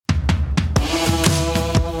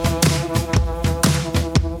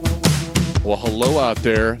Well, hello out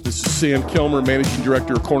there. This is Sam Kilmer, Managing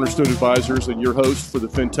Director of Cornerstone Advisors and your host for the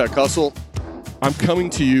FinTech Hustle. I'm coming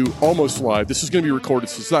to you almost live. This is going to be recorded,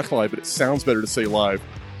 so it's not live, but it sounds better to say live.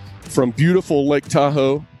 From beautiful Lake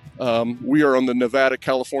Tahoe. We are on the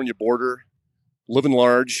Nevada-California border, living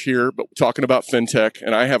large here, but talking about FinTech.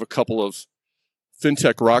 And I have a couple of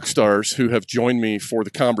FinTech rock stars who have joined me for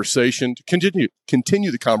the conversation, to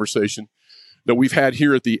continue the conversation that we've had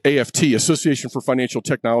here at the AFT, Association for Financial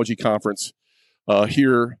Technology Conference,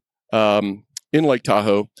 here in Lake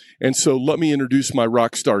Tahoe. And so let me introduce my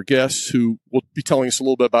rock star guests who will be telling us a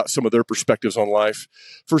little bit about some of their perspectives on life.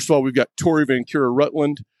 First of all, we've got Tori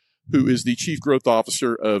VanCura-Rutland, who is the Chief Growth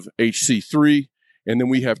Officer of HC3. And then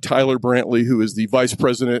we have Tyler Brantley, who is the Vice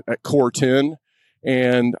President at Core 10.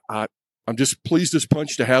 And I'm just pleased as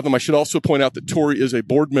punch to have them. I should also point out that Tori is a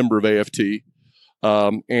board member of AFT.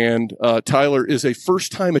 And Tyler is a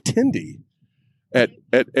first-time attendee at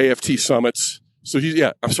AFT summits. So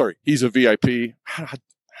he's a VIP. How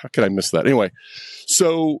could I miss that? Anyway,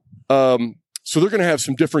 so they're going to have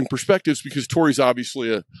some differing perspectives because Tori's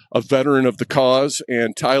obviously a veteran of the cause,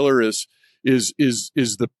 and Tyler is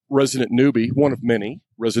the resident newbie, one of many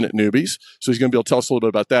resident newbies. So he's going to be able to tell us a little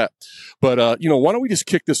bit about that. But why don't we just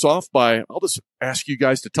kick this off by I'll just ask you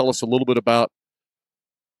guys to tell us a little bit about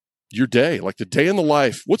your day, like the day in the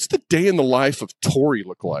life. What's the day in the life of Tori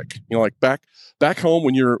look like? Like back home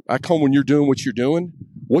when you're doing what you're doing.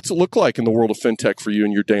 What's it look like in the world of FinTech for you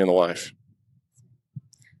in your day in the life?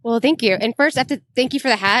 Well, thank you. And first, I have to thank you for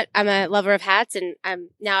the hat. I'm a lover of hats, and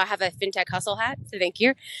now I have a FinTech Hustle hat. So thank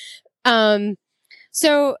you.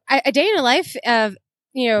 So a day in the life of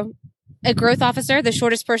a growth officer, the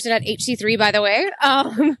shortest person at HC3, by the way.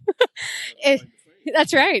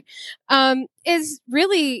 That's right. Is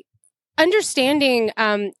really understanding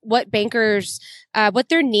what bankers, what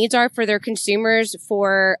their needs are for their consumers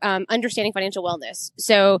for understanding financial wellness.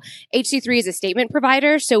 So HC3 is a statement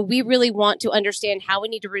provider. So we really want to understand how we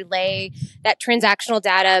need to relay that transactional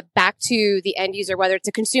data back to the end user, whether it's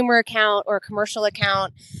a consumer account or a commercial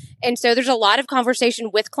account. And so there's a lot of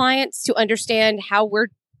conversation with clients to understand how we're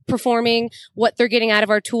performing, what they're getting out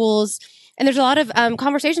of our tools. And there's a lot of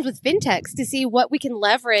conversations with fintechs to see what we can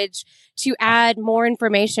leverage to add more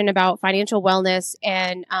information about financial wellness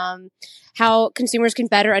and how consumers can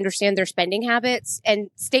better understand their spending habits. And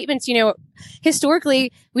statements,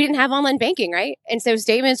 historically, we didn't have online banking, right? And so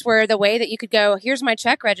statements were the way that you could go, here's my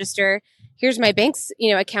check register, here's my bank's,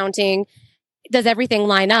 accounting. Does everything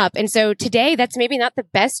line up? And so today, that's maybe not the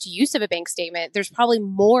best use of a bank statement. There's probably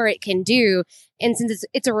more it can do. And since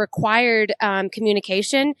it's a required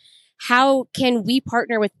communication, how can we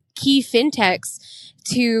partner with key fintechs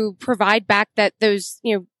to provide back those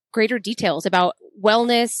greater details about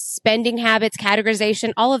wellness, spending habits,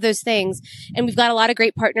 categorization, all of those things? And we've got a lot of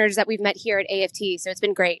great partners that we've met here at AFT. So it's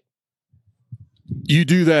been great. You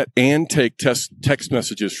do that and take text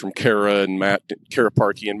messages from Kara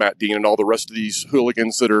Parkey and Matt Dean and all the rest of these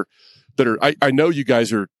hooligans that are. I know you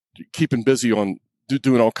guys are keeping busy on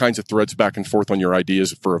doing all kinds of threads back and forth on your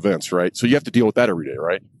ideas for events, right? So you have to deal with that every day,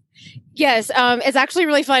 right? Yes. It's actually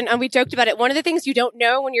really fun. We joked about it. One of the things you don't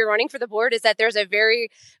know when you're running for the board is that there's a very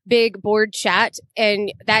big board chat,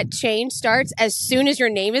 and that chain starts as soon as your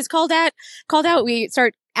name is called out. We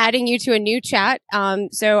start adding you to a new chat.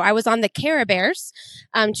 So I was on the Cara Bears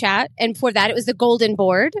chat, and before that it was the Golden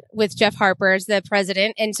Board with Jeff Harper as the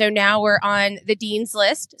president. And so now we're on the Dean's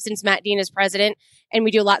list since Matt Dean is president. And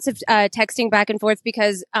we do lots of texting back and forth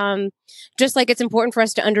because just like it's important for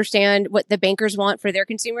us to understand what the bankers want for their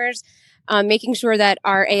consumers, making sure that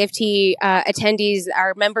our AFT attendees,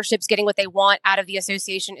 our memberships getting what they want out of the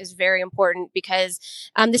association is very important because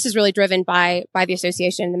this is really driven by the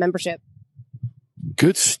association and the membership.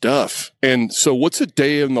 Good stuff. And so what's a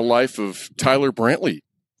day in the life of Tyler Brantley?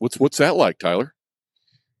 What's that like, Tyler?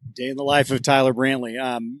 Day in the life of Tyler Brantley.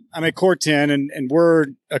 I'm at Core 10, and we're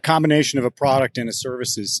a combination of a product and a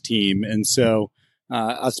services team. And so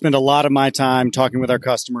I spend a lot of my time talking with our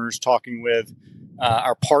customers, talking with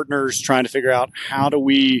our partners, trying to figure out how do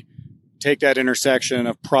we take that intersection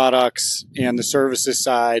of products and the services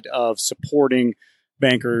side of supporting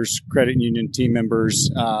bankers, credit union team members,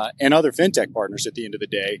 and other fintech partners at the end of the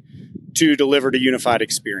day to deliver a unified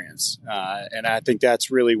experience. And I think that's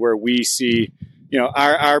really where we see,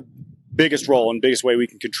 our biggest role and biggest way we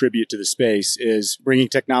can contribute to the space is bringing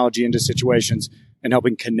technology into situations and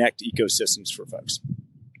helping connect ecosystems for folks.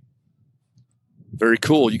 Very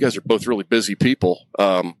cool. You guys are both really busy people.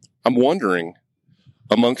 I'm wondering,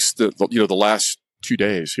 amongst the last 2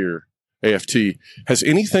 days here, AFT, has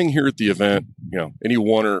anything here at the event, any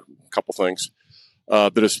one or a couple things,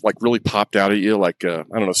 that has like really popped out at you? Like, I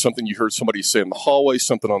don't know, something you heard somebody say in the hallway,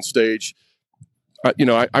 something on stage.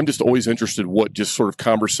 I'm just always interested in what just sort of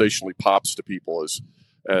conversationally pops to people.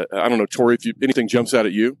 I don't know, Tori, if anything jumps out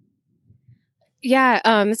at you. Yeah,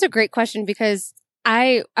 it's a great question because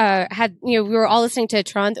I we were all listening to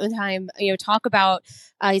Trond one time, talk about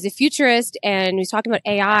he's a futurist and he's talking about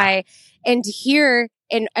AI, and to hear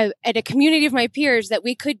at a community of my peers that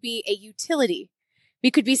we could be a utility.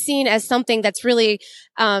 We could be seen as something that's really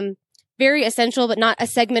very essential, but not a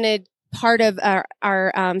segmented part of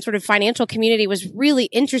our sort of financial community was really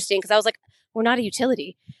interesting because I was like, we're not a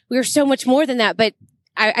utility. We are so much more than that. But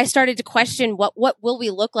I started to question what will we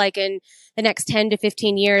look like in the next 10 to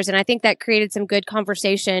 15 years. And I think that created some good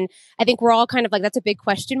conversation. I think we're all kind of like, that's a big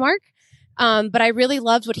question mark. But I really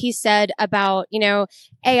loved what he said about,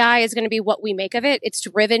 AI is going to be what we make of it. It's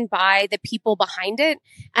driven by the people behind it.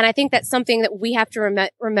 And I think that's something that we have to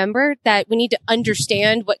remember, that we need to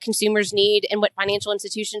understand what consumers need and what financial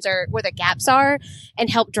institutions are, where the gaps are, and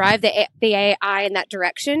help drive the AI in that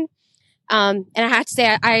direction. And I have to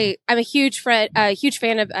say, I'm a huge fan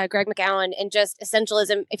of Greg McKeown and just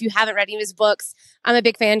essentialism. If you haven't read any of his books, I'm a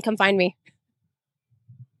big fan. Come find me.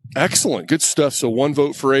 Excellent. Good stuff. So 1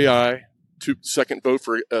 vote for AI, second vote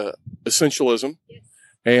for essentialism. Yes.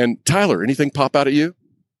 And Tyler, anything pop out at you?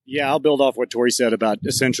 Yeah, I'll build off what Tori said about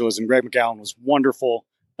essentialism. Greg McKeown was wonderful.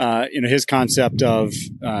 His concept of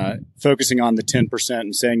focusing on the 10%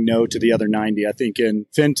 and saying no to the other 90. I think in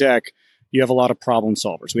fintech, you have a lot of problem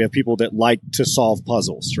solvers. We have people that like to solve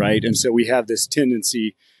puzzles, right? And so we have this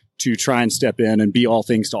tendency to try and step in and be all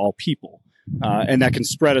things to all people. And that can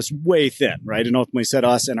spread us way thin, right? And ultimately set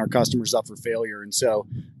us and our customers up for failure. And so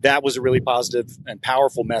that was a really positive and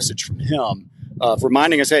powerful message from him of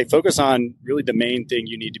reminding us, hey, focus on really the main thing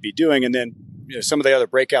you need to be doing. And then some of the other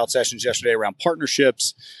breakout sessions yesterday around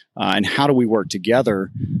partnerships and how do we work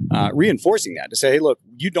together, reinforcing that to say, hey, look,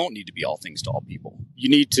 you don't need to be all things to all people. You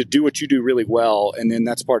need to do what you do really well. And then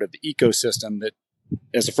that's part of the ecosystem that,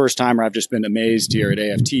 as a first timer, I've just been amazed here at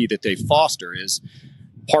AFT that they foster is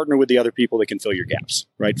partner with the other people that can fill your gaps,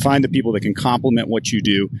 right? Find the people that can complement what you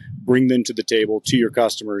do, bring them to the table, to your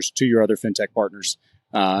customers, to your other fintech partners,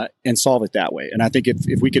 and solve it that way. And I think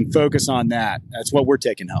if we can focus on that, that's what we're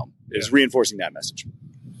taking home, is reinforcing that message.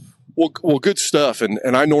 Well, good stuff.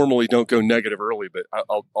 And I normally don't go negative early, but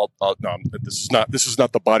no, this is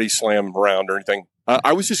not the body slam round or anything.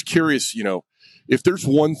 I was just curious, if there's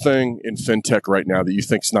one thing in fintech right now that you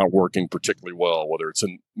think is not working particularly well, whether it's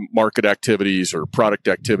in market activities or product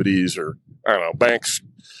activities or, I don't know, banks,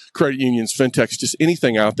 credit unions, fintechs, just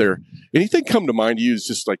anything out there, anything come to mind to you is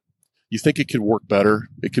just like, you think it could work better?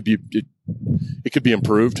 It could be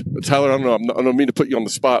improved. Tyler, I don't mean to put you on the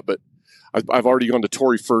spot, but I've already gone to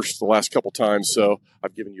Tori first the last couple times, so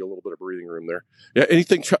I've given you a little bit of breathing room there. Yeah,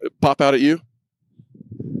 anything pop out at you?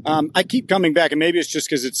 I keep coming back, and maybe it's just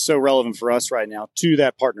because it's so relevant for us right now, to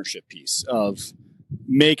that partnership piece of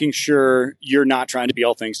making sure you're not trying to be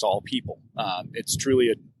all things to all people. It's truly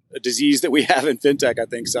a disease that we have in fintech, I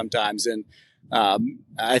think, sometimes. And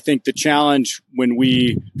I think the challenge when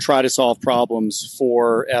we try to solve problems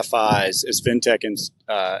for FIs as fintech and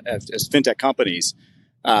as fintech companies,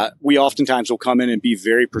 we oftentimes will come in and be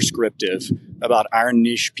very prescriptive about our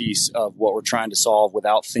niche piece of what we're trying to solve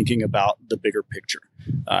without thinking about the bigger picture.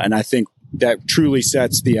 And I think that truly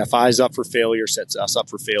sets the FIs up for failure, sets us up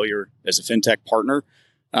for failure as a fintech partner.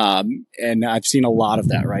 And I've seen a lot of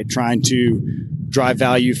that, right? Trying to drive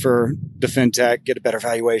value for the fintech, get a better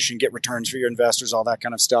valuation, get returns for your investors, all that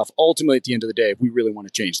kind of stuff. Ultimately, at the end of the day, if we really want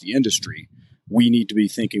to change the industry, we need to be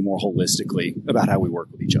thinking more holistically about how we work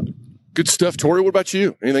with each other. Good stuff. Tori, what about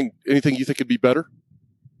you? Anything you think could be better?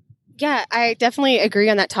 Yeah, I definitely agree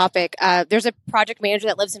on that topic. There's a project manager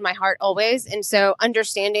that lives in my heart always. And so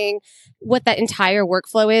understanding what that entire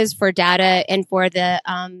workflow is for data and for the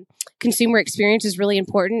consumer experience is really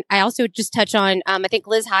important. I also just touch on, I think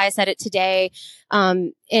Liz High said it today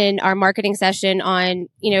in our marketing session on,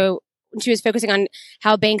 she was focusing on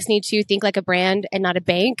how banks need to think like a brand and not a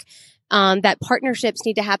bank, that partnerships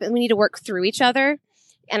need to happen. We need to work through each other.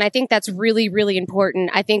 And I think that's really, really important.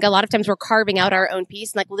 I think a lot of times we're carving out our own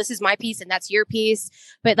piece, like, well, this is my piece and that's your piece.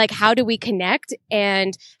 But like, how do we connect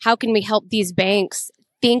and how can we help these banks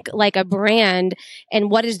think like a brand, and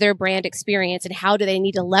what is their brand experience and how do they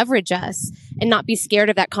need to leverage us and not be scared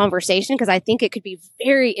of that conversation? Because I think it could be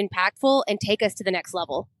very impactful and take us to the next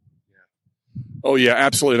level. Oh, yeah,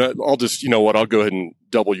 absolutely. I'll just, I'll go ahead and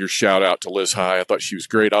double your shout out to Liz High. I thought she was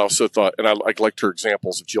great. I also thought, and I liked her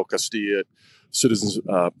examples of Jill Castilla at Citizens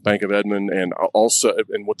Bank of Edmond, and also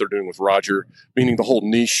and what they're doing with Roger, meaning the whole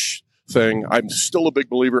niche thing. I'm still a big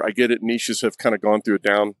believer. I get it. Niches have kind of gone through a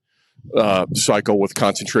down cycle with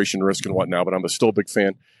concentration risk and whatnot, but I'm still a big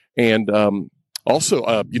fan. And also,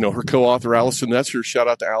 her co-author, Allison Nesser, shout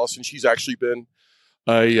out to Allison. She's actually been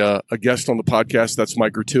a guest on the podcast. That's my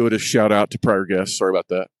gratuitous shout out to prior guests. Sorry about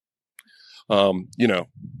that.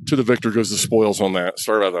 To the victor goes the spoils on that.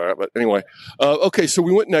 Sorry about that. But anyway, okay, so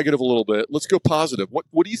we went negative a little bit. Let's go positive.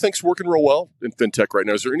 What do you think's working real well in fintech right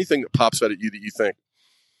now? Is there anything that pops out at you that you think,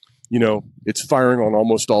 it's firing on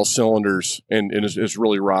almost all cylinders and is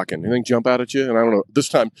really rocking? Anything jump out at you? And I don't know, this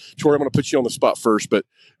time, Tori, I'm going to put you on the spot first, but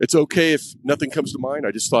it's okay if nothing comes to mind.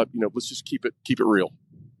 I just thought, let's just keep it real.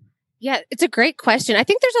 Yeah, it's a great question. I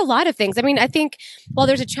think there's a lot of things. I mean, I think while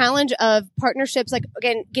there's a challenge of partnerships, like,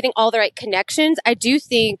 again, getting all the right connections, I do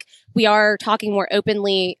think we are talking more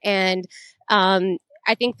openly. And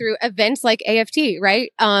I think through events like AFT,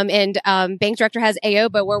 right? Bank Director has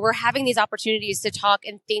AOBA, where we're having these opportunities to talk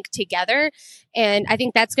and think together. And I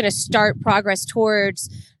think that's going to start progress towards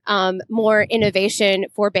more innovation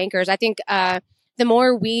for bankers. I think the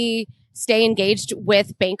more we stay engaged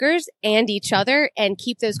with bankers and each other and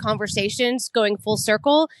keep those conversations going full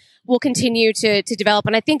circle, will continue to develop.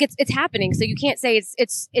 And I think it's happening. So you can't say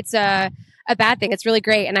it's a bad thing. It's really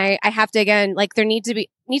great. And I have to, again, like, there needs to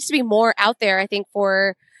be more out there, I think,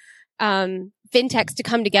 for fintechs to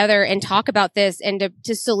come together and talk about this and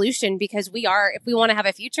to solution, because if we want to have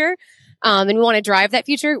a future and we want to drive that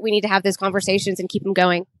future, we need to have those conversations and keep them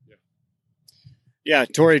going. Yeah,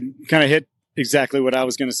 Tori kind of hit exactly what I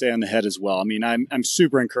was going to say on the head as well. I mean, I'm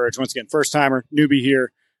super encouraged. Once again, first timer, newbie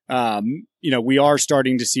here. We are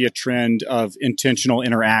starting to see a trend of intentional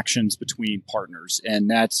interactions between partners, and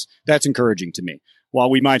that's encouraging to me. While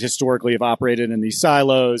we might historically have operated in these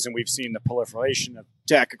silos, and we've seen the proliferation of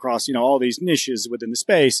tech across, all these niches within the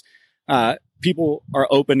space, people are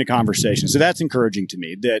open to conversation. So that's encouraging to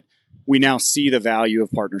me, that we now see the value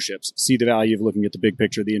of partnerships, see the value of looking at the big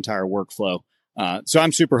picture, the entire workflow. So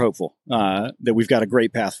I'm super hopeful that we've got a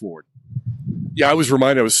great path forward. Yeah, I was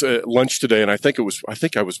reminded. I was at lunch today, and I think I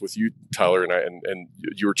was with you, Tyler, and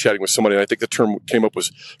you were chatting with somebody. And I think the term came up was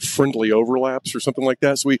friendly overlaps or something like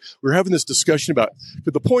that. So we were having this discussion about.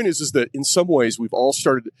 But the point is that in some ways we've all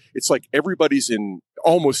started. It's like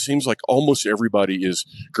seems like almost everybody is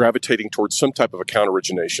gravitating towards some type of account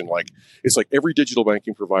origination. Like, it's like every digital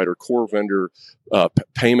banking provider, core vendor,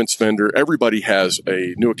 payments vendor, everybody has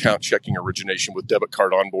a new account checking origination with debit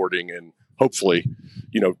card onboarding and hopefully,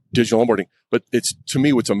 digital onboarding. But it's, to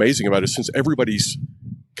me, what's amazing about it, since everybody's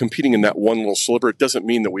competing in that one little sliver, it doesn't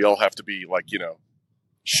mean that we all have to be like,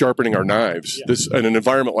 sharpening our knives. Yeah. In an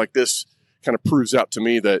environment like this kind of proves out to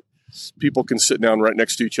me that people can sit down right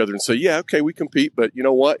next to each other and say, yeah, okay, we compete, but you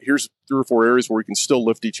know what? Here's 3 or 4 areas where we can still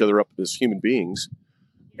lift each other up as human beings.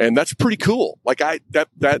 And that's pretty cool. Like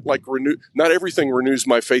not everything renews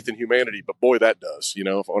my faith in humanity, but boy, that does,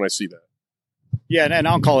 when I see that. Yeah, and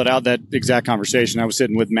I'll call it out, that exact conversation. I was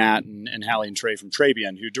sitting with Matt and Hallie and Trey from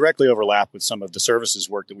Trabian, who directly overlap with some of the services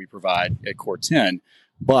work that we provide at Core 10.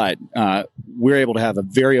 But we're able to have a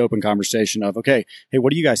very open conversation of, okay, hey,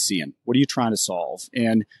 what are you guys seeing? What are you trying to solve?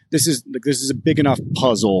 And this is a big enough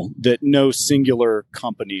puzzle that no singular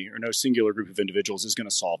company or no singular group of individuals is going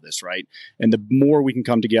to solve this, right? And the more we can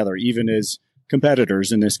come together, even as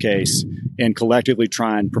competitors in this case, and collectively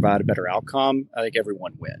try and provide a better outcome, I think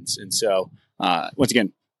everyone wins. And so, once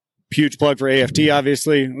again, huge plug for AFT,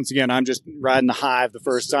 obviously. Once again, I'm just riding the hive the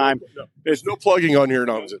first time. There's no plugging on here.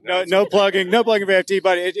 No plugging for AFT,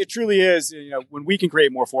 but it truly is, when we can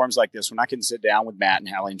create more forums like this, when I can sit down with Matt and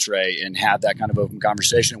Hallie and Trey and have that kind of open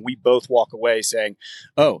conversation, and we both walk away saying,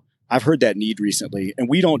 oh, I've heard that need recently, and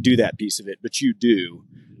we don't do that piece of it, but you do.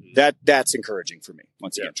 That's encouraging for me,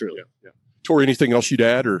 once again, truly. Yeah. Tori, anything else you'd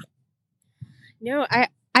add? Or No, I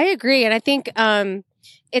agree. And I think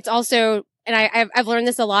it's also, and I've learned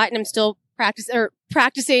this a lot, and I'm still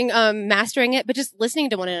practicing mastering it, but just listening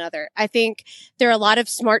to one another. I think there are a lot of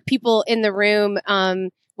smart people in the room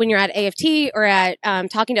when you're at AFT or at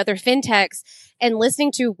talking to other fintechs, and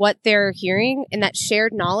listening to what they're hearing and that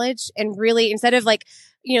shared knowledge, and really, instead of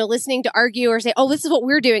listening to argue or say, oh, this is what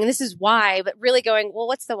we're doing and this is why, but really going, well,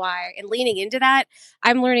 what's the why? And leaning into that.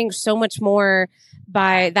 I'm learning so much more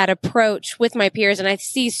by that approach with my peers. And I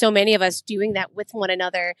see so many of us doing that with one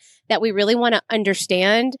another, that we really want to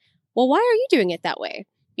understand, well, why are you doing it that way?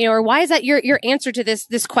 Or why is that your answer to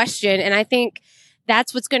this question? And I think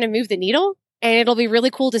that's what's going to move the needle. And it'll be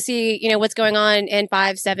really cool to see, what's going on in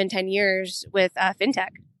 5, 7, 10 years with fintech.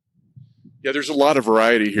 Yeah, there's a lot of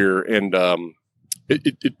variety here. And,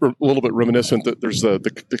 It a little bit reminiscent that there's the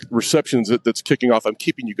receptions that's kicking off. I'm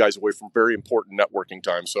keeping you guys away from very important networking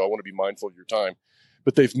time, so I want to be mindful of your time.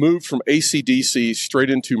 but they've moved from AC/DC straight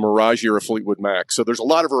into Mirage era Fleetwood Mac. So there's a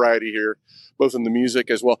lot of variety here, both in the music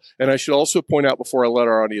as well. And I should also point out before I let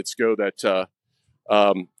our audience go that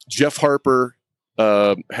Jeff Harper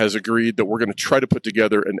has agreed that we're going to try to put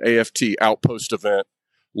together an AFT Outpost event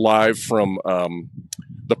live from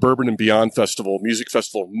the Bourbon and Beyond Festival, Music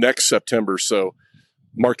Festival, next September. So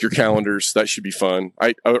mark your calendars. That should be fun.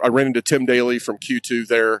 I ran into Tim Daly from Q2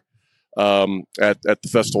 there at the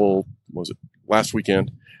festival, what was it, last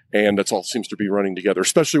weekend? And that's all seems to be running together,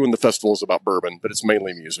 especially when the festival is about bourbon, but it's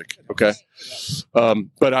mainly music. Okay.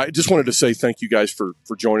 But I just wanted to say thank you guys for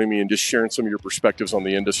joining me and just sharing some of your perspectives on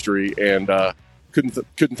the industry. And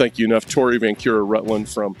couldn't thank you enough. Tori VanCura-Rutland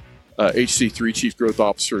from HC3 Chief Growth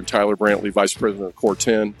Officer, and Tyler Brantley, Vice President of Core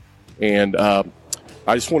 10. And I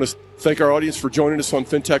just want to thank our audience for joining us on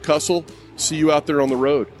FinTech Hustle. See you out there on the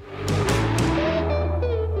road.